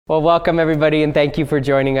Well, welcome everybody, and thank you for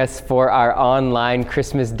joining us for our online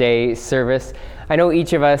Christmas Day service. I know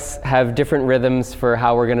each of us have different rhythms for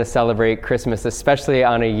how we're going to celebrate Christmas, especially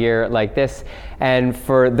on a year like this. And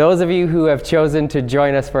for those of you who have chosen to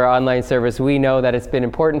join us for our online service, we know that it's been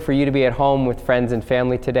important for you to be at home with friends and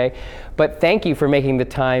family today. But thank you for making the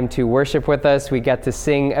time to worship with us. We got to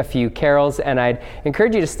sing a few carols, and I'd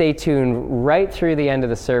encourage you to stay tuned right through the end of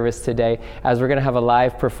the service today, as we're going to have a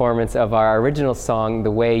live performance of our original song,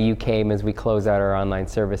 The Way You Came, as we close out our online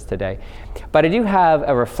service today. But I do have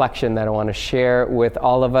a reflection that I want to share with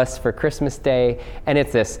all of us for Christmas Day, and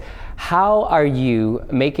it's this: how are you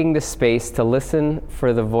making the space to listen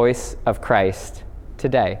for the voice of Christ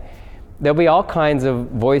today? There'll be all kinds of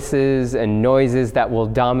voices and noises that will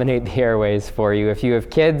dominate the airways for you. If you have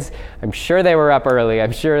kids, I'm sure they were up early.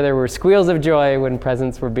 I'm sure there were squeals of joy when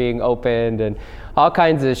presents were being opened, and all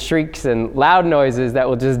kinds of shrieks and loud noises that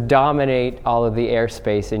will just dominate all of the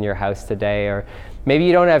airspace in your house today. Or maybe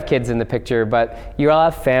you don't have kids in the picture, but you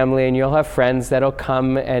all have family and you'll have friends that'll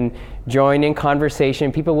come and join in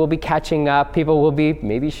conversation. People will be catching up. People will be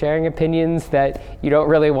maybe sharing opinions that you don't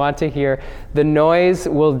really want to hear. The noise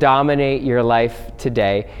will dominate your life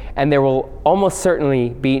today, and there will almost certainly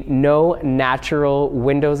be no natural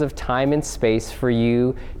windows of time and space for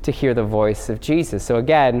you to hear the voice of Jesus. So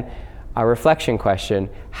again, our reflection question: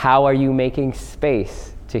 how are you making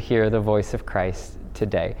space to hear the voice of Christ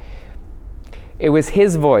today? It was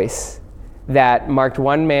his voice that marked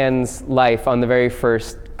one man's life on the very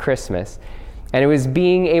first Christmas. And it was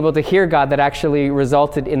being able to hear God that actually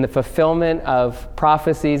resulted in the fulfillment of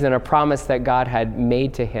prophecies and a promise that God had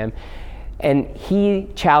made to him. And he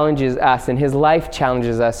challenges us, and his life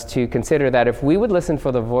challenges us to consider that if we would listen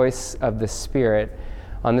for the voice of the Spirit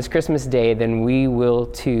on this Christmas Day, then we will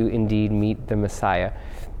too indeed meet the Messiah.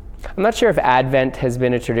 I'm not sure if Advent has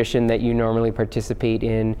been a tradition that you normally participate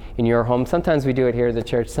in your home. Sometimes we do it here at the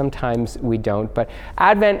church, sometimes we don't. But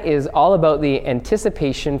Advent is all about the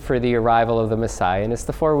anticipation for the arrival of the Messiah, and it's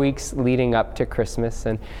the 4 weeks leading up to Christmas.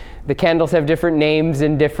 And the candles have different names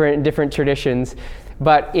and different traditions.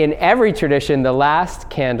 But in every tradition, the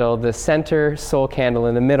last candle, the center soul candle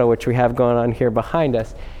in the middle, which we have going on here behind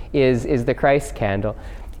us, is the Christ candle.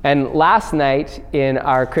 And last night in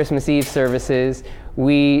our Christmas Eve services,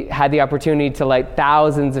 we had the opportunity to light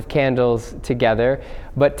thousands of candles together,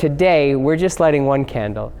 but today we're just lighting one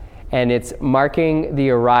candle, and it's marking the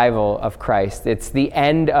arrival of Christ. It's the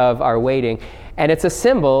end of our waiting, and it's a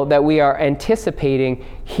symbol that we are anticipating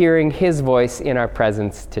hearing his voice in our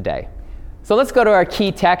presence today. So let's go to our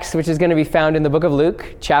key text, which is going to be found in the book of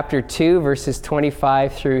Luke, chapter 2, verses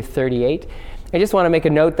 25 through 38. I just want to make a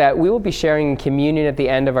note that we will be sharing communion at the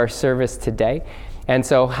end of our service today. And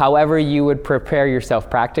so however you would prepare yourself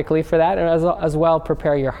practically for that, and as well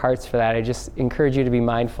prepare your hearts for that, I just encourage you to be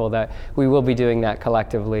mindful that we will be doing that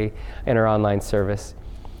collectively in our online service.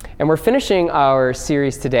 And we're finishing our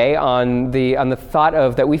series today on the thought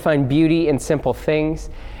of that we find beauty in simple things,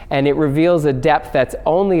 and it reveals a depth that's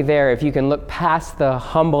only there if you can look past the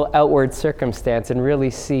humble outward circumstance and really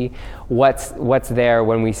see what's there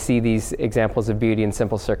when we see these examples of beauty in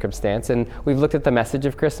simple circumstance. And we've looked at the message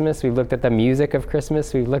of Christmas, we've looked at the music of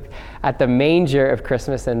Christmas, we've looked at the manger of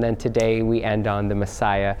Christmas, and then today we end on the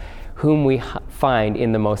Messiah, whom we find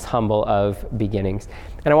in the most humble of beginnings.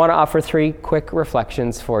 And I want to offer 3 quick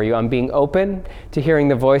reflections for you on being open to hearing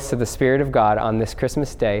the voice of the Spirit of God on this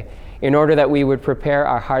Christmas Day, in order that we would prepare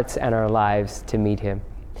our hearts and our lives to meet him.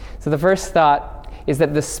 So the first thought is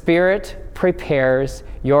that the Spirit prepares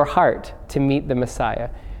your heart to meet the Messiah.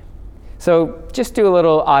 So just do a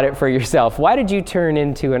little audit for yourself. Why did you turn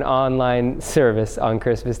into an online service on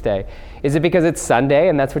Christmas Day? Is it because it's Sunday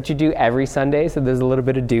and that's what you do every Sunday, so there's a little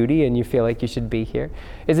bit of duty and you feel like you should be here?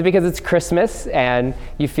 Is it because it's Christmas and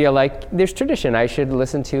you feel like there's tradition, I should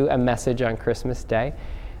listen to a message on Christmas Day?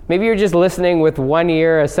 Maybe you're just listening with one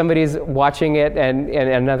ear as somebody's watching it and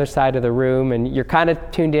another side of the room, and you're kind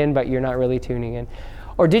of tuned in, but you're not really tuning in.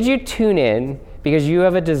 Or did you tune in because you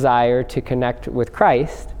have a desire to connect with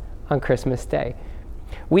Christ on Christmas Day?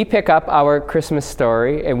 We pick up our Christmas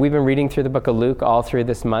story, and we've been reading through the book of Luke all through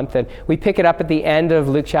this month, and we pick it up at the end of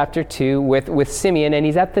Luke chapter 2 with Simeon, and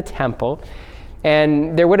he's at the temple.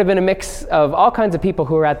 And there would have been a mix of all kinds of people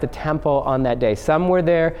who were at the temple on that day. Some were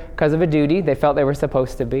there because of a duty, they felt they were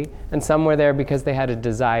supposed to be, and some were there because they had a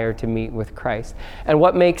desire to meet with Christ. And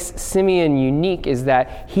what makes Simeon unique is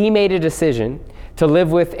that he made a decision to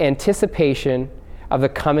live with anticipation of the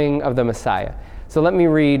coming of the Messiah. So let me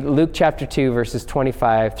read Luke chapter 2, verses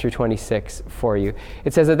 25 through 26 for you.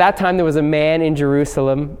 It says, "At that time there was a man in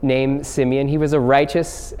Jerusalem named Simeon. He was a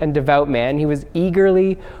righteous and devout man. He was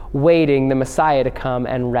eagerly waiting the Messiah to come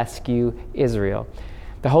and rescue Israel.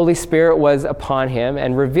 The Holy Spirit was upon him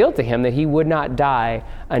and revealed to him that he would not die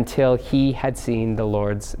until he had seen the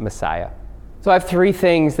Lord's Messiah." So I have three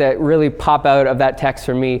things that really pop out of that text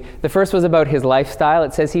for me. The first was about his lifestyle.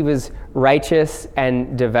 It says he was righteous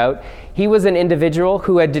and devout. He was an individual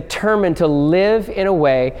who had determined to live in a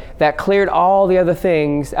way that cleared all the other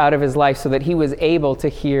things out of his life so that he was able to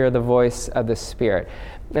hear the voice of the Spirit.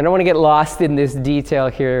 I don't want to get lost in this detail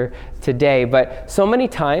here today, but so many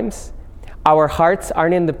times our hearts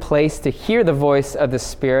aren't in the place to hear the voice of the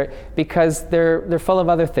Spirit because they're full of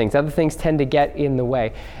other things. Other things tend to get in the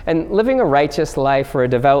way. And living a righteous life or a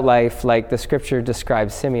devout life, like the scripture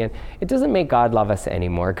describes Simeon, it doesn't make God love us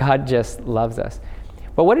anymore. God just loves us.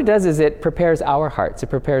 But what it does is it prepares our hearts. It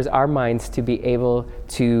prepares our minds to be able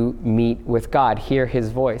to meet with God, hear his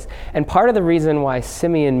voice. And part of the reason why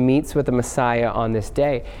Simeon meets with the Messiah on this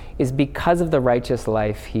day is because of the righteous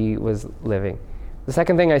life he was living. The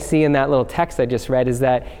second thing I see in that little text I just read is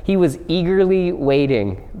that he was eagerly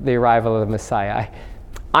waiting the arrival of the Messiah.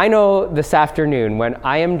 I know this afternoon when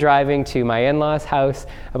I am driving to my in-laws' house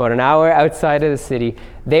about an hour outside of the city,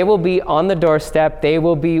 they will be on the doorstep, they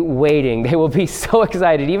will be waiting, they will be so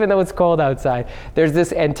excited, even though it's cold outside. There's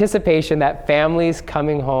this anticipation that family's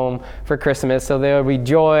coming home for Christmas, so there will be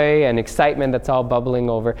joy and excitement that's all bubbling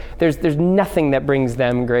over. There's nothing that brings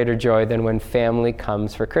them greater joy than when family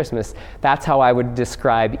comes for Christmas. That's how I would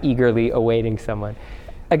describe eagerly awaiting someone.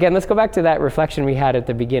 Again, let's go back to that reflection we had at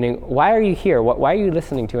the beginning. Why are you here? Why are you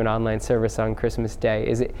listening to an online service on Christmas Day?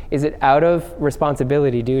 Is it out of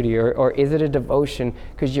responsibility, duty, or is it a devotion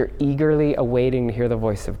because you're eagerly awaiting to hear the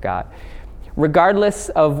voice of God? Regardless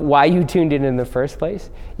of why you tuned in the first place,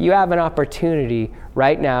 you have an opportunity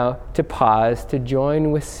right now to pause, to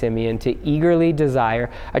join with Simeon, to eagerly desire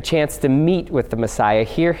a chance to meet with the Messiah,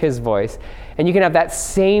 hear his voice, and you can have that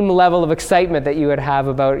same level of excitement that you would have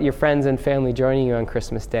about your friends and family joining you on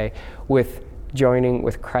Christmas Day with joining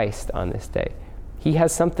with Christ on this day. He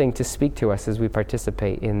has something to speak to us as we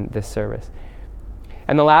participate in this service.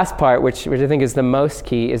 And the last part, which I think is the most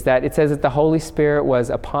key, is that it says that the Holy Spirit was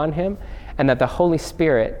upon him and that the Holy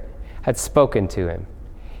Spirit had spoken to him.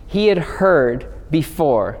 He had heard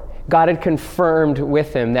before. God had confirmed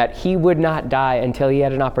with him that he would not die until he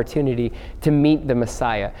had an opportunity to meet the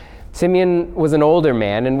Messiah. Simeon was an older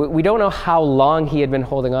man, and we don't know how long he had been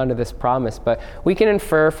holding on to this promise, but we can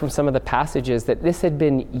infer from some of the passages that this had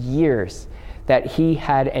been years that he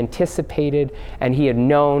had anticipated and he had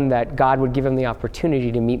known that God would give him the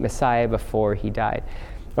opportunity to meet Messiah before he died.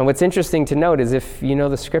 And what's interesting to note is if you know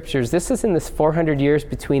the scriptures, this is in this 400 years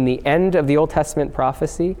between the end of the Old Testament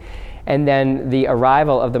prophecy and then the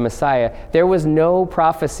arrival of the Messiah. There was no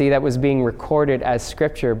prophecy that was being recorded as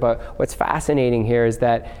scripture, but what's fascinating here is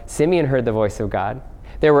that Simeon heard the voice of God.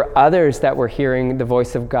 There were others that were hearing the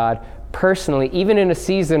voice of God personally, even in a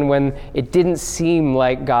season when it didn't seem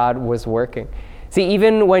like God was working. See,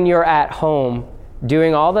 even when you're at home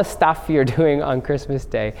doing all the stuff you're doing on Christmas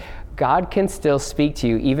Day, God can still speak to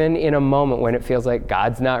you, even in a moment when it feels like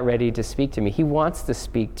God's not ready to speak to me. He wants to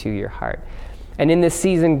speak to your heart. And in this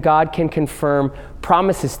season, God can confirm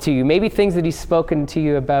promises to you, maybe things that he's spoken to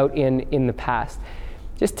you about in the past.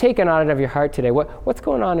 Just take an audit of your heart today. What's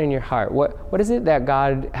going on in your heart? What is it that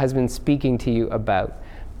God has been speaking to you about?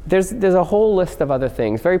 There's a whole list of other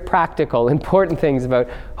things, very practical, important things about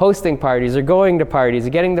hosting parties or going to parties or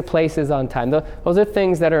getting to places on time. Those are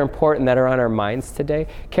things that are important that are on our minds today.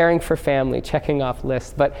 Caring for family, checking off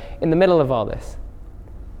lists. But in the middle of all this,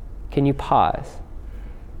 can you pause?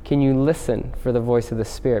 Can you listen for the voice of the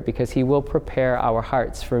Spirit? Because he will prepare our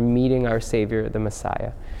hearts for meeting our Savior, the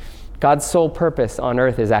Messiah. God's sole purpose on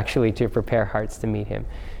earth is actually to prepare hearts to meet him.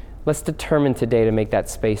 Let's determine today to make that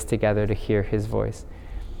space together to hear his voice.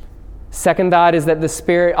 Second thought is that the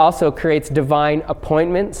Spirit also creates divine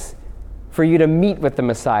appointments for you to meet with the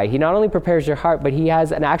Messiah. He not only prepares your heart, but he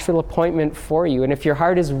has an actual appointment for you. And if your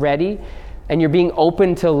heart is ready and you're being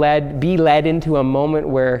open to be led into a moment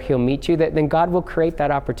where he'll meet you, then God will create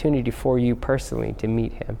that opportunity for you personally to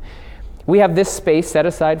meet him. We have this space set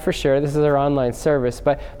aside for sure. This is our online service.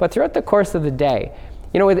 But throughout the course of the day,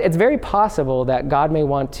 it's very possible that God may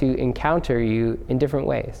want to encounter you in different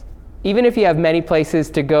ways. Even if you have many places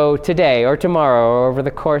to go today or tomorrow or over the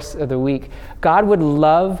course of the week, God would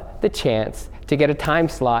love the chance to get a time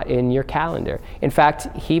slot in your calendar. In fact,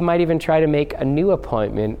 he might even try to make a new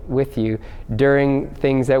appointment with you during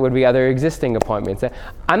things that would be other existing appointments.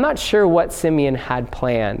 I'm not sure what Simeon had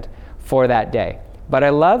planned for that day. But I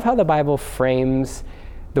love how the Bible frames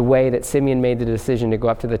the way that Simeon made the decision to go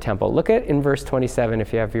up to the temple. Look at in verse 27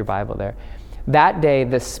 if you have your Bible there. That day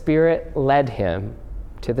the Spirit led him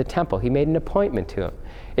to the temple. He made an appointment to him.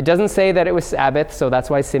 It doesn't say that it was Sabbath, so that's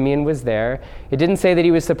why Simeon was there. It didn't say that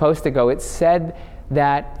he was supposed to go. It said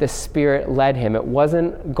that the Spirit led him. It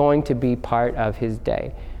wasn't going to be part of his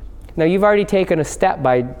day. Now, you've already taken a step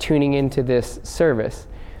by tuning into this service,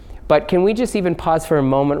 but can we just even pause for a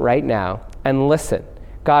moment right now and listen?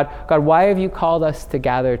 God, why have you called us to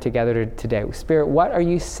gather together today? Spirit, what are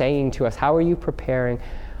you saying to us? How are you preparing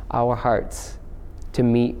our hearts to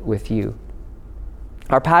meet with you?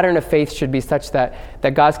 Our pattern of faith should be such that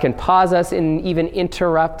God can pause us and even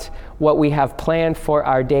interrupt what we have planned for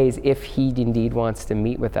our days if he indeed wants to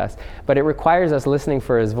meet with us. But it requires us listening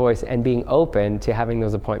for his voice and being open to having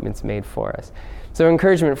those appointments made for us. So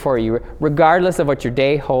encouragement for you, regardless of what your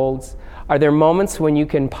day holds, are there moments when you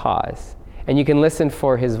can pause and you can listen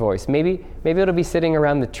for his voice? Maybe it'll be sitting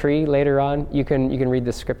around the tree later on. You can read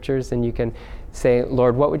the scriptures and you can say,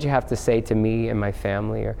 Lord, what would you have to say to me and my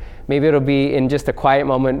family? Or maybe it'll be in just a quiet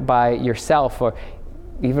moment by yourself, or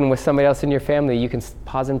even with somebody else in your family. You can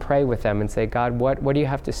pause and pray with them and say, God, what do you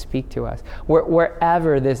have to speak to us?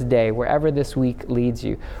 Wherever this day, wherever this week leads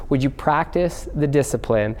you, would you practice the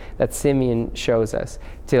discipline that Simeon shows us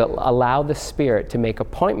to allow the Spirit to make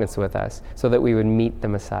appointments with us so that we would meet the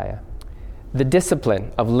Messiah? The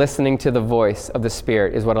discipline of listening to the voice of the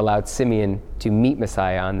Spirit is what allowed Simeon to meet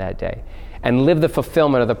Messiah on that day and live the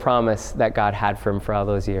fulfillment of the promise that God had for him for all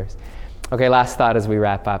those years. Okay, last thought as we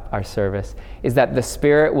wrap up our service is that the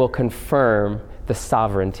Spirit will confirm the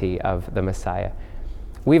sovereignty of the Messiah.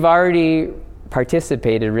 We've already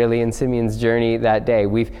participated really in Simeon's journey that day.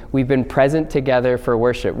 We've been present together for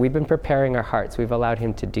worship. We've been preparing our hearts. We've allowed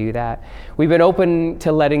him to do that. We've been open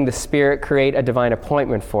to letting the Spirit create a divine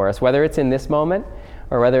appointment for us, whether it's in this moment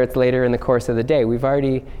or whether it's later in the course of the day. We've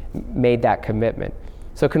already made that commitment.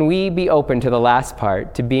 So can we be open to the last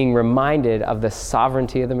part, to being reminded of the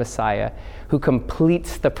sovereignty of the Messiah who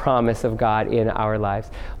completes the promise of God in our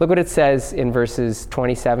lives? Look what it says in verses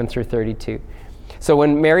 27 through 32. So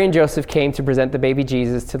when Mary and Joseph came to present the baby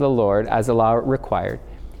Jesus to the Lord, as the law required,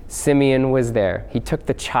 Simeon was there. He took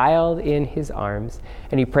the child in his arms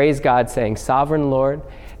and he praised God, saying, Sovereign Lord,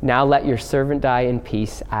 now let your servant die in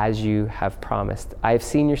peace as you have promised. I have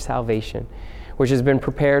seen your salvation, which has been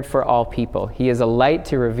prepared for all people. He is a light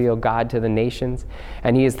to reveal God to the nations,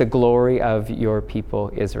 and he is the glory of your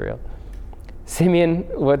people, Israel. Simeon,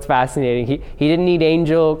 what's fascinating, he didn't need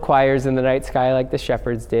angel choirs in the night sky like the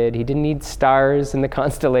shepherds did. He didn't need stars in the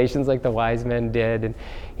constellations like the wise men did. And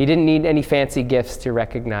he didn't need any fancy gifts to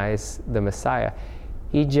recognize the Messiah.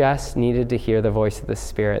 He just needed to hear the voice of the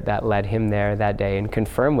Spirit that led him there that day and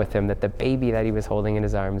confirm with him that the baby that he was holding in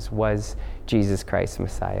his arms was Jesus Christ,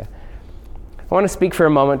 Messiah. I want to speak for a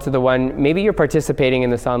moment to the one, maybe you're participating in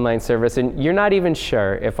this online service and you're not even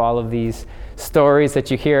sure if all of these stories that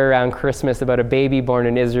you hear around Christmas about a baby born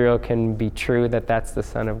in Israel can be true, that that's the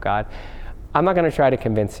Son of God. I'm not going to try to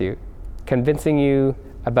convince you. Convincing you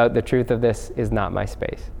about the truth of this is not my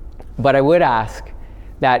space. But I would ask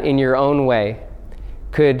that in your own way,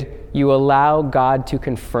 could you allow God to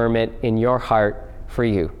confirm it in your heart for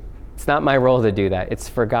you? It's not my role to do that. It's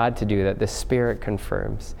for God to do that. The Spirit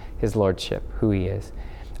confirms his lordship, who he is.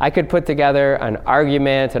 I could put together an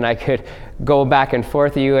argument and I could go back and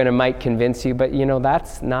forth with you and it might convince you, but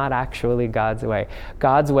that's not actually God's way.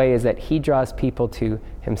 God's way is that he draws people to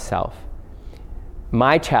himself.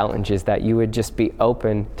 My challenge is that you would just be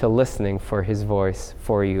open to listening for his voice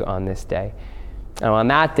for you on this day. Now, on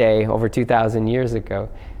that day, over 2,000 years ago,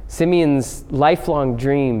 Simeon's lifelong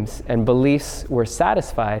dreams and beliefs were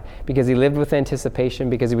satisfied because he lived with anticipation,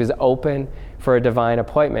 because he was open for a divine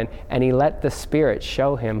appointment, and he let the Spirit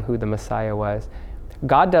show him who the Messiah was.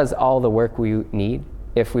 God does all the work we need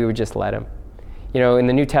if we would just let him. In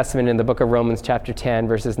the New Testament, in the book of Romans chapter 10,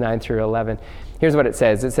 verses 9 through 11, here's what it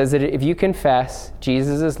says. It says that if you confess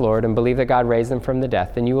Jesus is Lord and believe that God raised him from the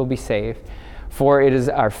death, then you will be saved. For it is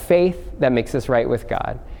our faith that makes us right with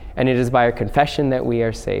God, and it is by our confession that we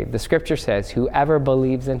are saved. The scripture says, whoever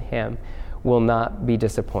believes in him will not be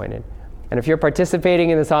disappointed. And if you're participating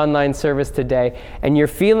in this online service today and you're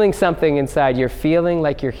feeling something inside, you're feeling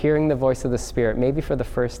like you're hearing the voice of the Spirit, maybe for the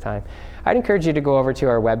first time, I'd encourage you to go over to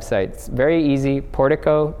our website. It's very easy,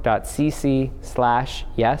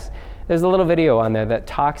 portico.cc/yes. There's a little video on there that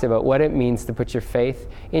talks about what it means to put your faith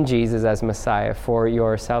in Jesus as Messiah for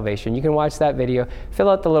your salvation. You can watch that video, fill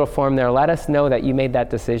out the little form there, let us know that you made that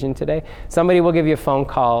decision today. Somebody will give you a phone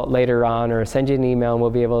call later on or send you an email and we'll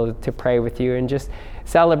be able to pray with you and just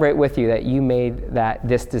celebrate with you that you made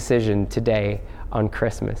this decision today on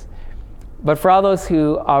Christmas. But for all those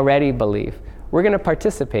who already believe, we're going to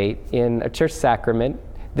participate in a church sacrament,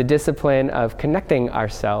 the discipline of connecting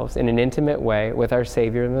ourselves in an intimate way with our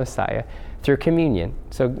Savior and Messiah through communion.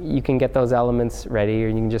 So you can get those elements ready, or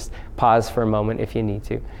you can just pause for a moment if you need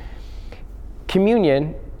to.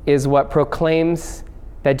 Communion is what proclaims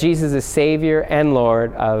that Jesus is Savior and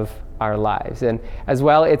Lord of our lives. And as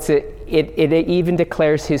well, it even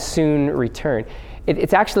declares his soon return.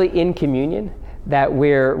 It's actually in communion that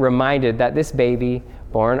we're reminded that this baby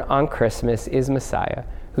born on Christmas is Messiah,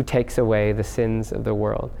 who takes away the sins of the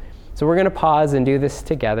world. So we're going to pause and do this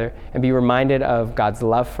together and be reminded of God's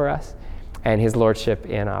love for us and his lordship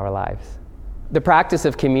in our lives. The practice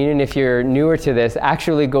of communion, if you're newer to this,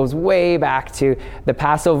 actually goes way back to the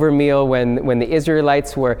Passover meal when the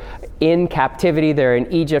Israelites were in captivity there in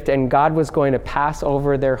Egypt, and God was going to pass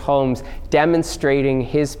over their homes, demonstrating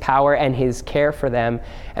his power and his care for them,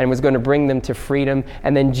 and was going to bring them to freedom.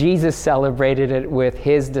 And then Jesus celebrated it with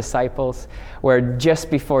his disciples, where just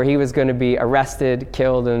before he was going to be arrested,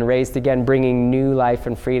 killed, and raised again, bringing new life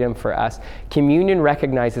and freedom for us. Communion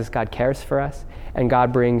recognizes God cares for us, and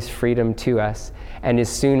God brings freedom to us, and his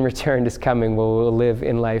soon return is coming, where we'll live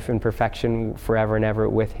in life and perfection forever and ever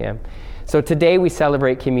with him. So today we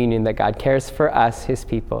celebrate communion, that God cares for us, his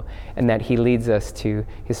people, and that he leads us to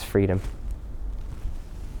his freedom.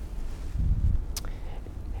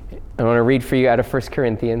 I want to read for you out of 1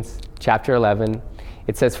 Corinthians chapter 11.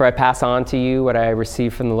 It says, "For I pass on to you what I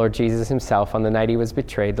received from the Lord Jesus himself. On the night he was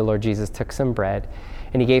betrayed, the Lord Jesus took some bread,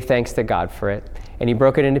 and he gave thanks to God for it. And he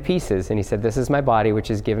broke it into pieces, and he said, 'This is my body,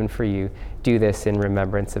 which is given for you. Do this in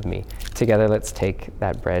remembrance of me.'" Together, let's take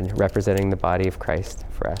that bread, representing the body of Christ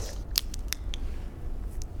for us.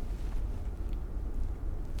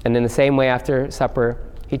 And in the same way, after supper,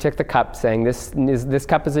 he took the cup, saying, This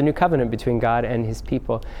cup is a new covenant between God and his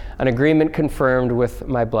people, an agreement confirmed with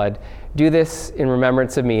my blood. Do this in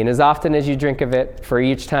remembrance of me. And as often as you drink of it, for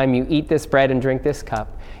each time you eat this bread and drink this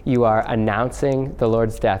cup, you are announcing the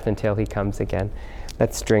Lord's death until he comes again.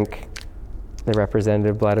 Let's drink the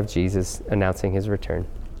representative blood of Jesus, announcing his return.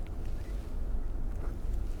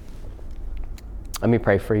 Let me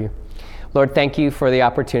pray for you. Lord, thank you for the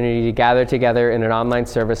opportunity to gather together in an online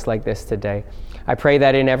service like this today. I pray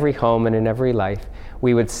that in every home and in every life,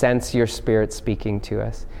 we would sense your Spirit speaking to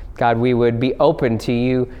us. God, we would be open to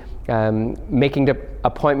you making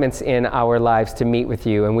appointments in our lives to meet with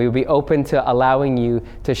you, and we would be open to allowing you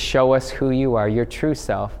to show us who you are, your true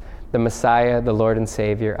self, the Messiah, the Lord and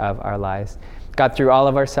Savior of our lives. God, through all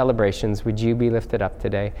of our celebrations, would you be lifted up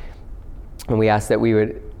today? And we ask that we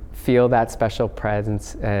would feel that special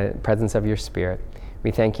presence of your Spirit.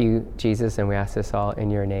 We thank you, Jesus, and we ask this all in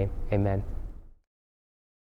your name. Amen.